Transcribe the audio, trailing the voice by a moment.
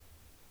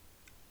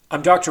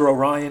I'm Dr.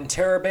 Orion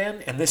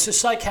Taraban, and this is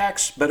Psych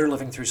Hacks, Better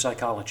Living Through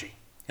Psychology.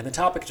 And the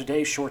topic of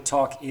today's short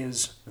talk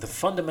is the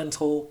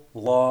fundamental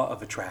law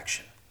of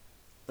attraction.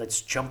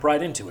 Let's jump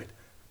right into it.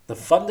 The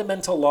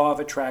fundamental law of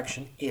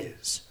attraction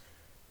is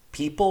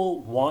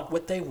people want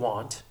what they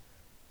want,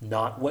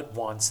 not what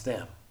wants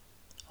them.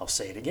 I'll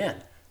say it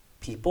again.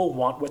 People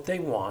want what they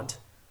want,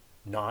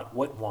 not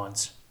what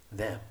wants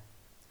them.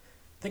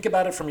 Think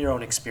about it from your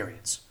own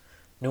experience.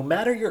 No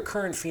matter your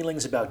current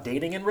feelings about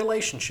dating and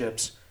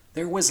relationships,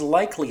 there was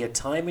likely a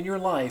time in your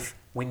life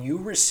when you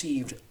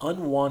received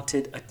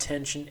unwanted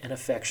attention and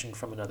affection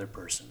from another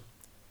person.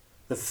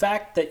 The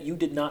fact that you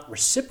did not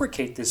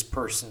reciprocate this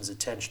person's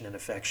attention and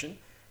affection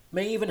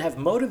may even have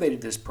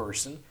motivated this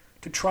person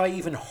to try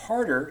even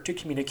harder to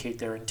communicate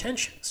their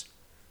intentions.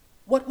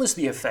 What was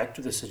the effect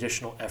of this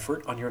additional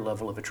effort on your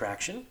level of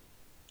attraction?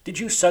 Did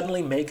you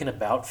suddenly make an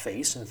about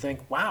face and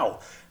think, wow,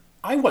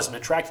 I wasn't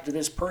attracted to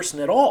this person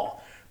at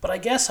all, but I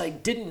guess I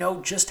didn't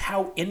know just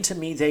how into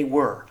me they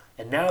were,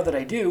 and now that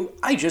I do,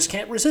 I just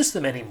can't resist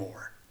them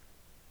anymore?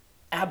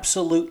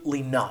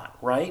 Absolutely not,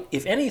 right?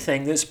 If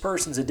anything, this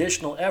person's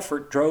additional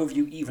effort drove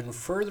you even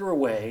further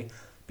away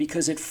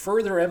because it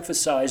further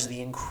emphasized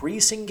the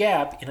increasing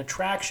gap in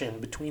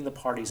attraction between the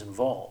parties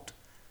involved.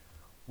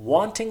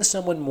 Wanting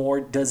someone more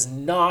does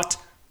not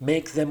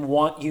make them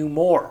want you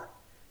more.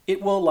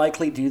 It will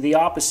likely do the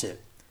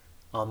opposite.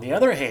 On the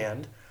other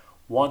hand,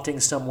 wanting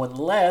someone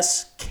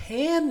less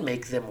can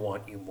make them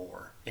want you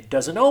more. It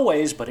doesn't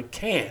always, but it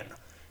can.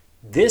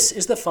 This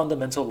is the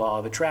fundamental law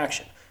of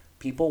attraction.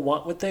 People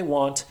want what they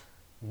want,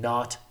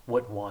 not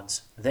what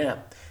wants them.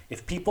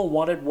 If people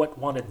wanted what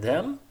wanted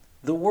them,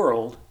 the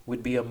world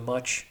would be a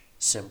much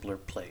simpler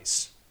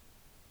place.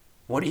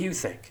 What do you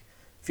think?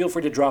 Feel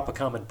free to drop a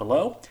comment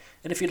below.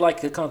 And if you'd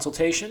like a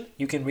consultation,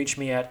 you can reach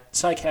me at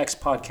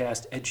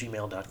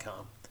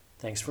psychhackspodcast@gmail.com.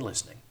 Thanks for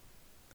listening.